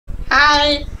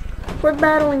Hi. We're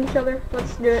battling each other.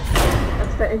 Let's do it.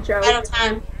 That's the intro. Battle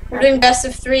time. We're doing best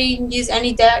of 3. You can use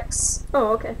any decks,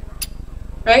 Oh, okay.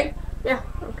 right? Yeah,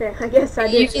 okay. I guess I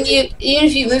You did. can use, even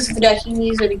if you lose the deck, you can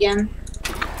use it again.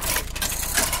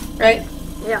 Right?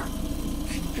 Yeah.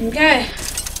 Okay.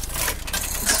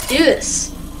 Let's do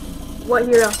this. What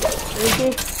hero? Let me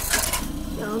see.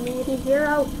 Show me the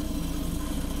hero.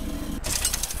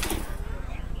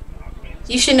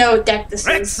 You should know what deck this is.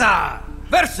 Rexa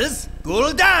versus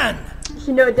Gul'dan. You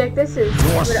should know what deck this is. Your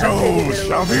But I figured soul it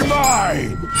shall was- be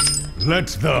mine. Let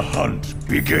the hunt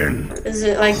begin. Is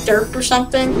it like derp or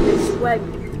something? Swag.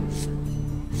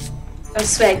 Oh,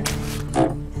 swag.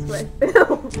 Swag.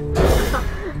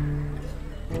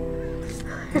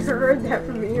 I heard that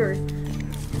from here.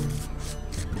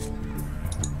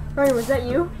 Ryan, was that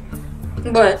you?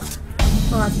 What?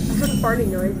 Oh, I heard a farting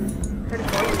noise. I heard a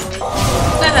farting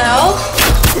What the hell?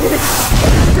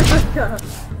 noise.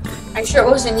 Are you sure it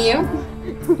wasn't you?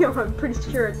 No, I'm pretty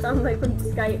sure it sounds like from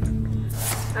Skype.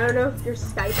 I don't know if your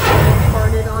Skype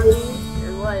farted on me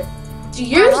or what. Dude,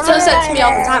 yours does that to me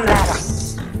all the time.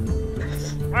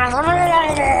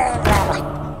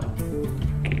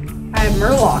 I am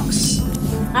Murlocs.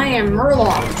 I am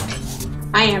Murloc.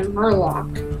 I am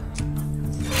Murloc.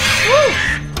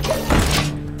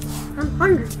 I'm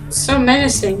hungry. So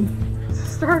menacing.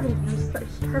 Starving. I'm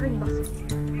starving myself.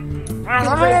 I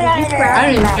don't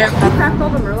even care You about cracked all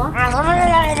the Murlocs?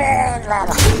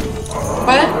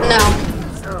 What? No.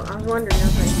 Oh, I was wondering. I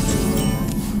was like,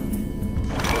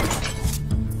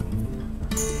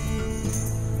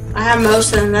 I have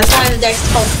most of them. That's why the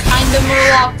deck's called Kinda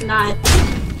Murloc, not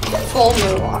Full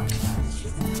Murloc.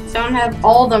 So I don't have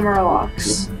all the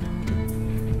Murlocs.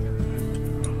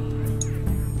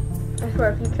 I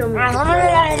swear, if you kill me,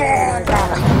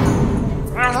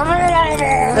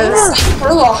 Those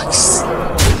Murlocs.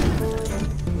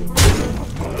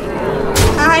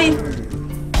 Hi.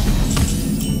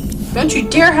 Don't you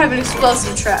dare have an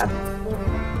explosive trap.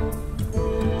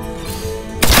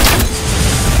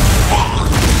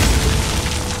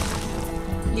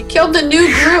 You killed the new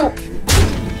group.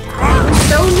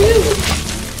 So new.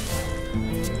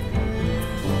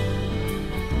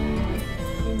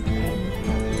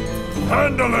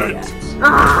 Handle it.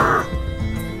 ah!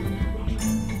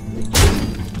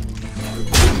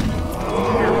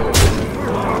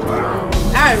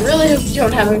 I really hope you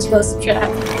don't have an explosive trap.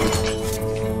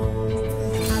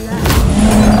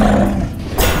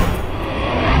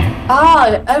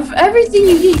 Ah, of everything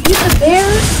you get, use the bear.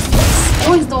 It's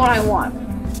always the one I want.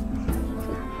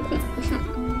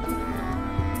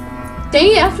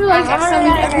 Dang it, after like I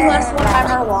summon every last one of my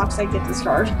Murlocs, I get this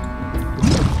card.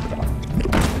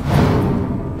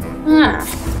 Huh.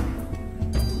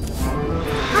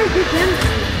 Hi, good him.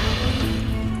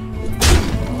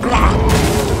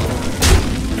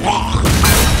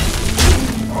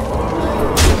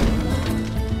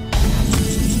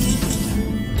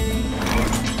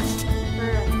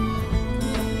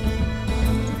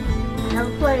 I have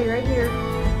a play right here.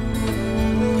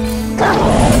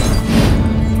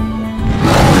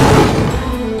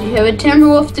 You have a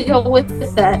Timberwolf to go with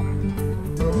that.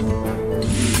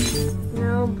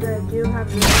 No, but I do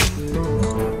have this.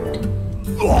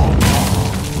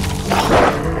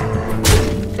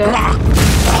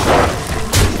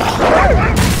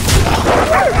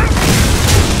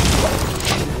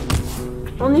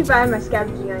 Only if I have my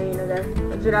scavenging hyena there.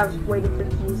 That's what I was waiting to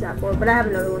use that for, but I have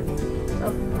another one.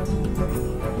 So.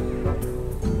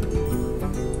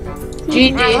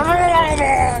 GG.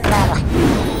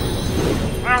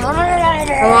 I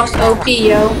lost OP,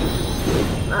 yo.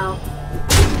 Wow.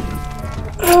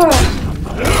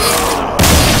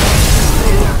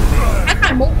 I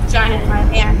got a multi-giant in my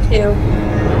hand, too.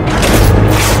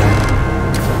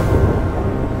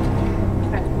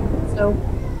 Okay, so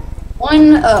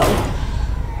 1-0.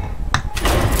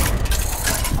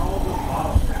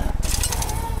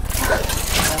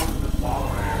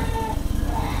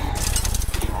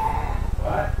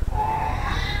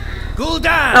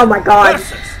 Gul'dan. Oh my god.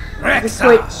 versus I Rexa.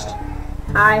 switched.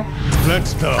 Hi. Let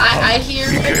the I hunt hear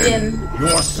begin. again.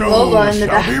 Your soul Lola in the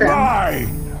shall be background.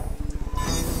 mine.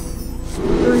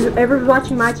 Whoever's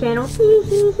watching my channel,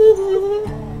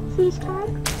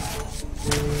 subscribe.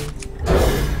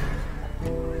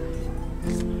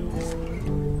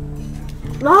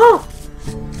 No!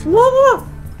 No!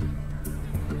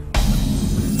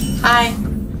 Hi.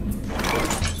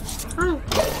 Hi.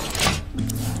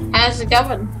 How's it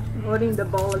going? I'm holding the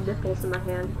ball of nipples in my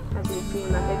hand, as you can see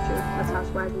in my picture. That's how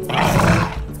swaggy it is.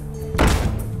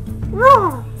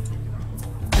 No!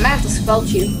 I'm gonna have to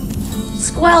squelch you.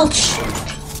 Squelch!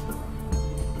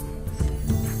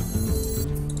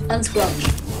 Unsquelch.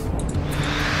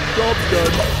 Job's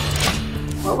done.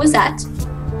 What was that?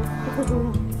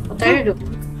 What are you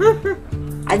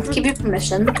doing? I didn't give you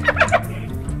permission.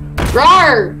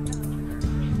 Roar!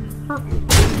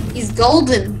 He's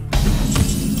golden.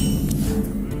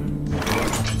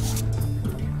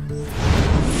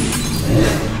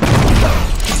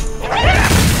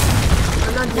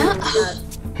 I'm not doing that.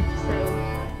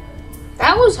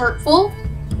 That was hurtful.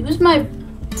 He was my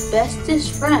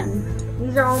bestest friend.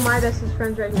 These are all my bestest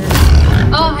friends right here.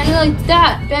 Oh, how do you like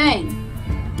that? Bang.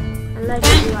 I like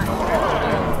it.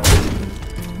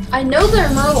 I know they're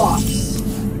Murlocs.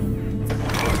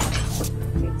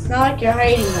 It's not like you're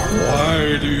hiding them.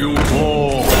 Why do you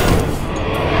call?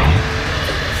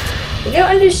 I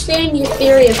don't understand your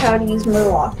theory of how to use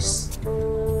Murlocs.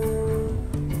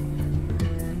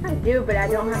 I do, but I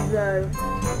don't have the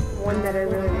one that I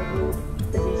really need.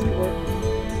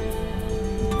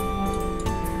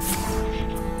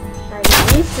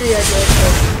 These three are good, so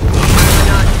why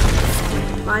not?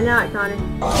 Why not, Connor?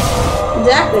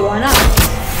 Exactly, why not?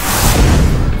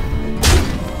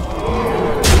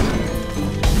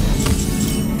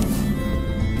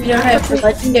 You don't have for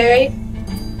legendary?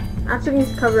 Actually,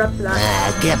 needs to cover up for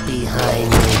that. Get behind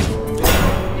me.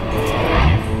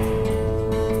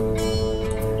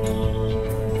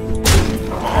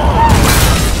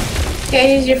 Okay,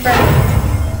 who's your friend?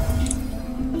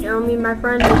 You know me, my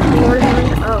friend.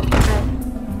 Oh, okay.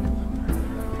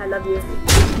 I love you.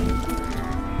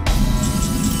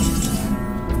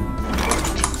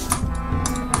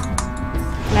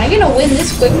 Am I gonna win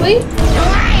this quickly?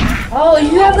 Oh,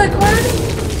 you have that card?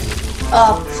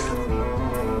 Oh.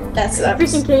 That sucks.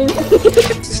 Freaking king.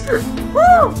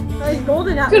 Woo! Nice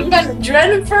golden at Could have least. gotten Dread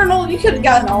Infernal, you could have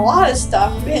gotten a lot of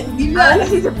stuff, man. You At got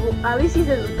least he's a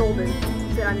golden.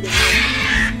 That I'm getting.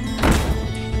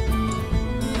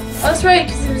 Oh, that's right,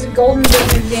 because it was a golden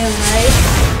big game, right?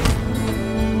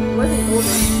 It wasn't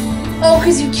golden. Oh,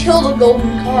 because you killed a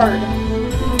golden card.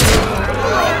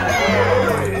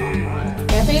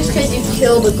 Yeah, I think it's because you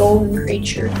killed a golden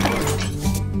creature.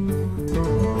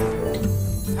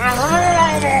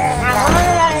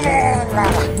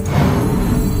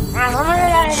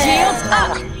 Shields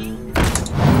up!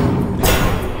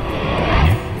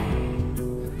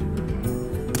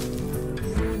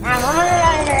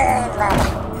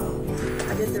 I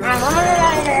did the right.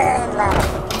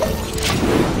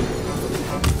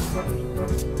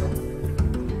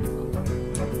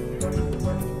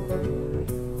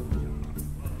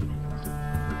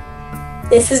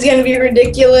 This is gonna be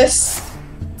ridiculous.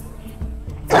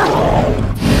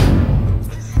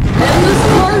 Endless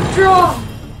card draw!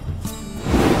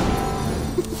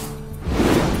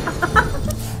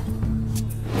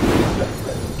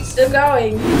 Still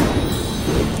going.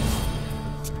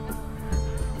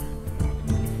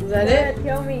 Is that it?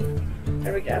 Kill me.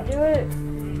 There we go. Do it.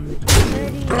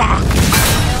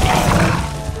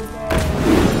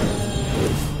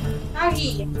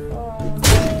 Aggie!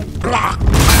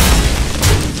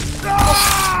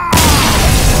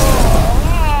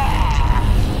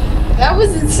 That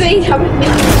was insane how many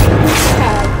you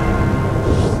had.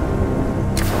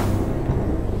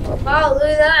 Wow, look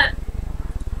at that.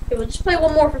 Okay, we'll just play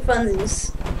one more for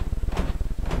funsies.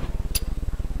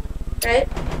 Right?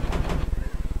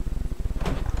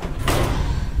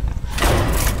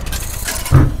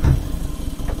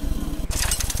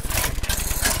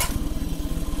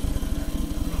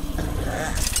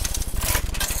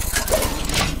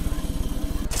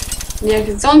 Yeah,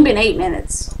 because it's only been 8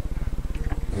 minutes.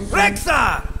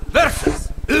 Rexa versus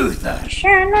Uther.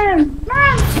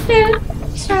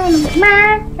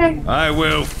 I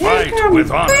will fight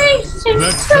with honor.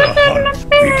 Let the hunt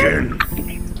begin.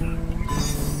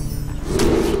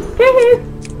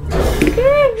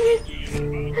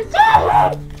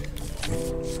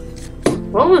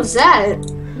 What was that?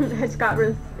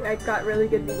 I got really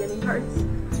good beginning cards.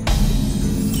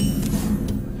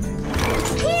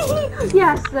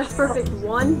 Yes, that's perfect.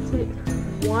 1, 2,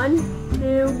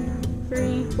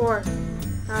 3, 4.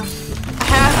 I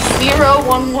have 0,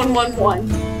 1, 1, 1,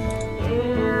 1.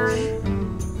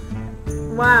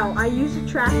 And wow, I used a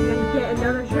tracking and get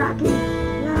another tracking.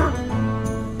 Yeah.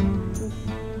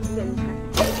 I'm getting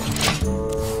tracked.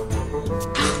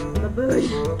 Baboon.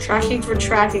 Tracking for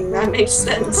tracking, that makes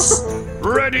sense.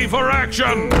 Ready for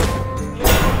action!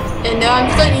 And now I'm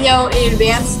just letting you know in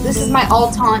advance, this is my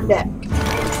all-taunt deck.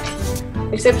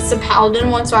 Except it's a paladin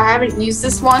one, so I haven't used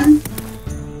this one.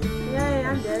 Yay,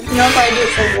 I'm dead. You know, if I do it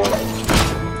for war.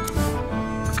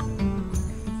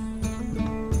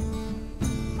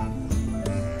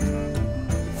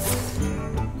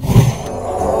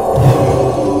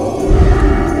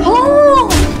 Oh!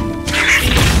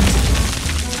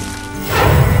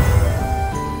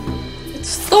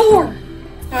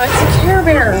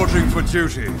 bear. Reporting for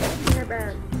duty. Hair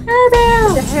bear. Hair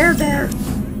bear. The hair bear.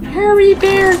 Hairy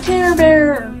bear, Care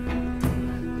Bear.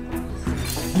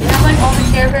 You have like all the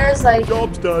Care Bears, like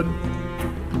Job's done.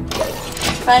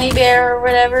 Funny Bear or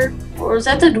whatever? Or is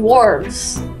that the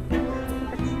dwarves?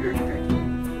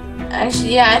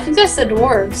 Actually, yeah, I think that's the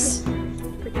dwarves.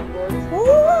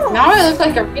 Now I look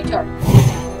like a retard.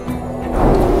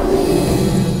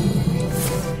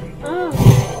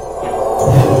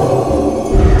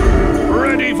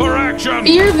 Ready for action.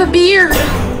 Fear the beard.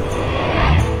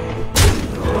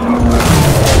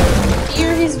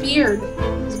 Fear his beard.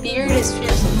 His beard is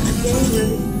fearsome.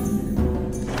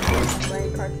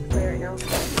 Playing cards to play right now.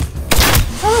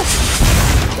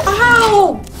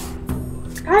 Ow!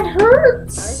 That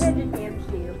hurts. I did damage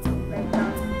to you.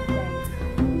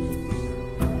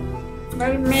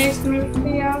 That makes me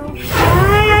feel.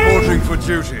 Reporting for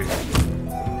duty.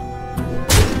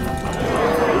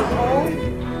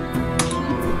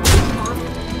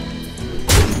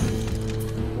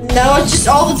 No, it's just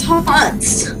all the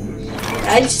taunts.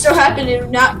 I just so happen to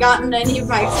have not gotten any of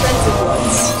my expensive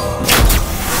ones.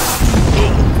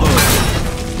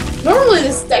 Normally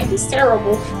this deck is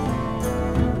terrible.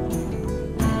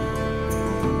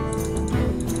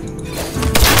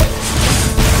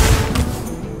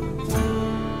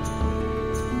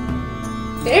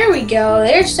 There we go.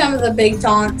 There's some of the big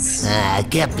taunts.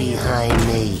 Get behind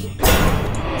me.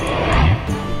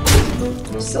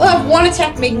 Still have one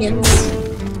attack minions.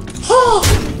 Oh,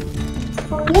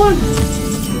 one.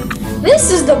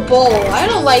 This is the bowl. I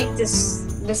don't like this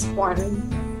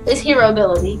one. This hero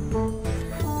ability.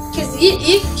 Because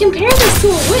you compare this to a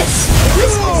wisp.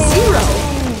 This is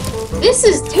 0. This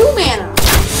is 2 mana.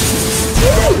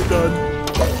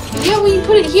 2. Yeah, when you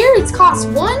put it here, it's cost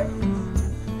 1.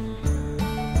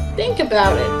 Think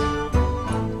about it.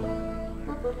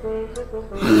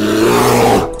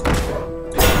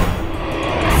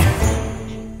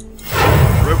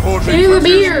 Reporting Do for the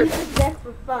beard. Death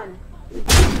for fun.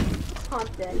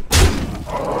 Taunt deck.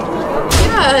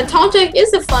 Yeah, Taunt deck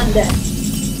is a fun deck.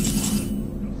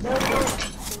 No fun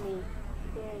to me.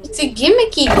 It's a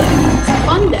gimmicky deck. It's a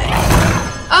fun deck.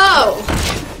 Oh.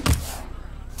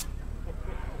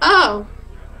 Oh.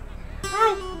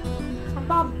 Hi. I'm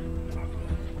Bob.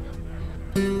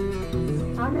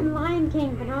 I'm in Lion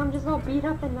King, but now I'm just all beat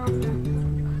up and nonsense.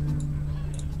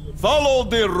 Follow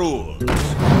the rules.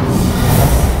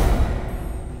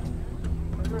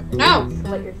 No.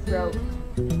 Slit your throat.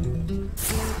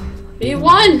 You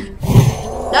won.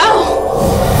 No.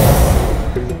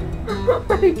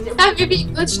 After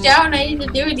being glitched out, and I need to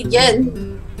do it again.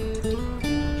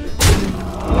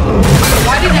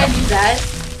 Why did I do that?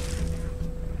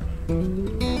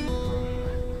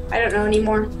 I don't know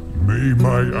anymore. May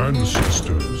my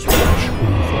ancestors watch over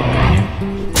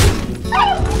me.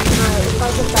 Alright, if I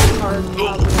get that card,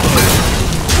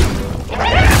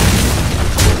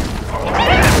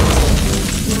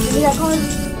 give me that card.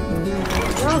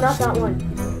 No, not that one.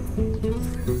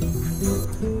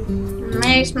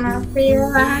 Makes me feel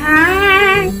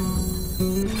high.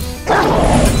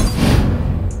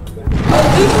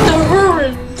 It's the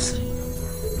ruins.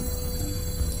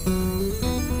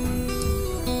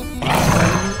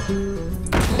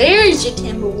 There's your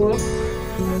Timberwolf.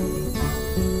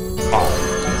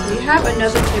 Do you have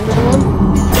another Timberwolf?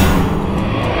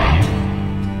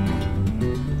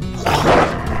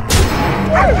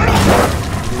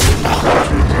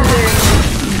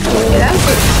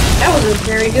 That was a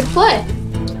very good play.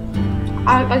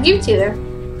 I'll give it to you there.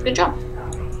 Good job.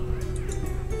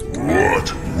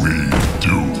 What we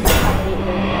do.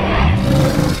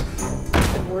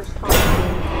 The worst taunt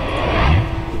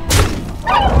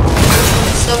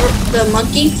Silver, the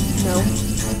monkey? No.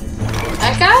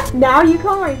 That guy? Now you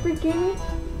call my freaking.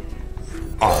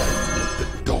 The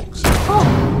dogs. Oh,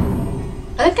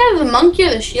 I think I have the monkey or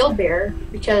the shield bearer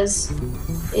because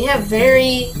they have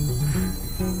very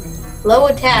low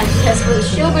attack. Because for the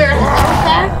shield bearer has low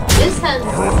attack, this has.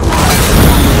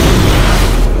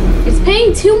 It's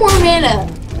paying 2 more mana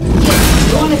to get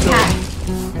 1 attack.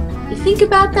 You think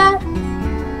about that?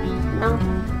 no.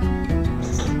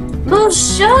 Little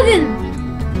Shogun!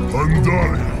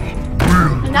 Andari.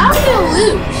 And now I'm gonna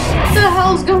lose. What the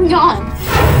hell's going on?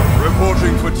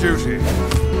 Reporting for duty.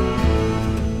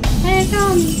 Here it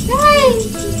comes. Hey!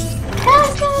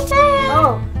 That's the thing!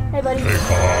 Oh, hey buddy. Take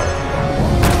heart.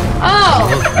 Oh!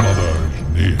 Mother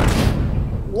near.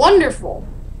 Wonderful.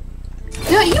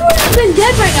 You know, you would have been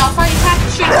dead right now if I attacked you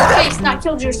straight in the face, not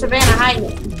killed your Savannah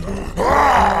Highland.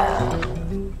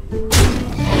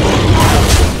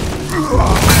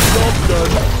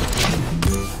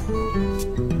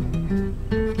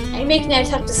 I'm making a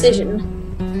tough decision.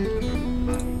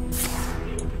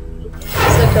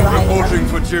 kill the high ground. Reporting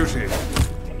for duty.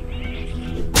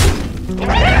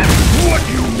 What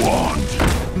you want?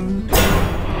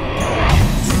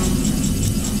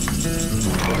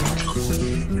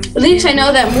 At least I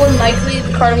know that more than likely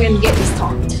the card I'm gonna get is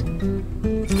taunt.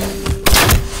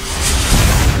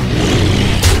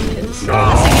 Unless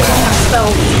I get one that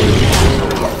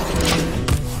spell.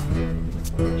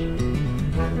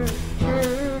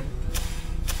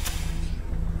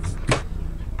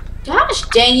 Gosh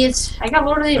dang it! I got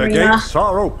Lord of the The Arena. gates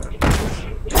are open.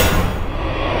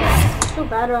 So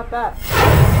bad about that.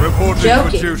 Reporting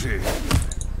Joking. for duty.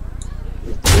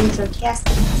 Being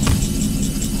sarcastic.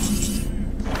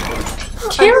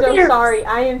 I'm so Carrier. sorry.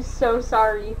 I am so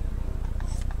sorry.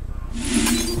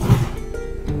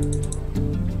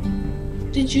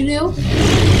 Did you do?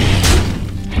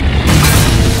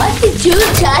 What did you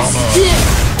just do?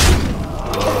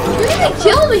 You're gonna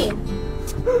kill me!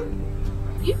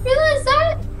 You realize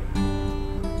that?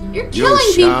 You're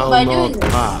killing people by doing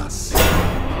this. pass.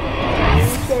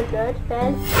 You're good,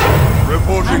 Ben.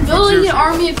 Reporting I'm for building duty. an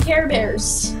army of Care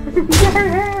Bears.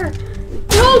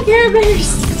 Go Care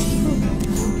Bears!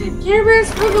 Care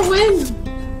Bears for the win!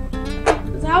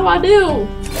 That's how I do.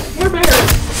 Care Bears.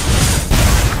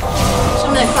 Some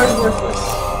of that card's worthless.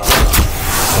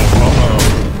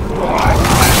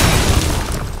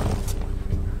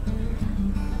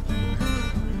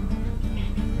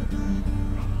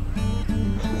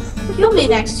 Kill me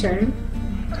next turn.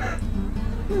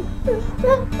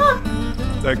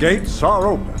 The gates are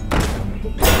open.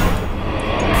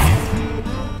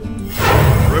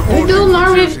 We're Reporting building an for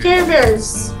army of duty. Care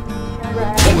Bears.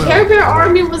 The Care Bear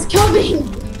army was coming.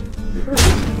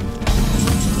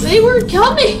 They were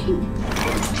coming.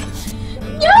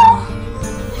 No!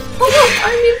 I want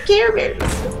army of Care Bears.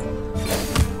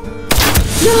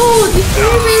 No, the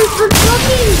Care Bears were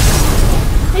coming.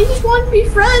 I just want to be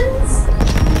friends.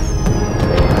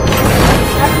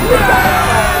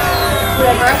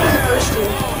 Whatever, I won the first two.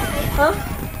 Huh?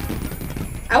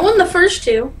 I won the first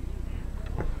two.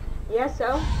 Yeah,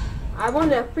 so. I won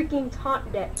the freaking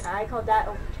taunt deck. I called that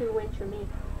a 2 wins for me.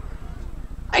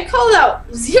 I called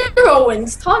out 0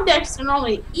 wins. Taunt decks are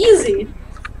normally easy.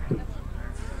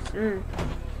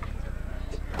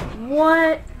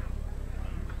 What?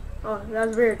 Oh, that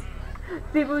was weird.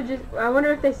 People just. I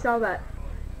wonder if they saw that.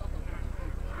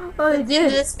 Oh, they At the end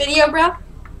of did. this video, bro.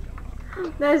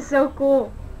 That is so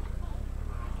cool.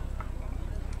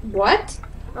 What?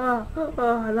 Oh,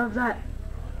 I love that.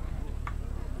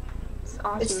 It's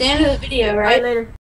awesome. It's the end of the video, Alright, right? later.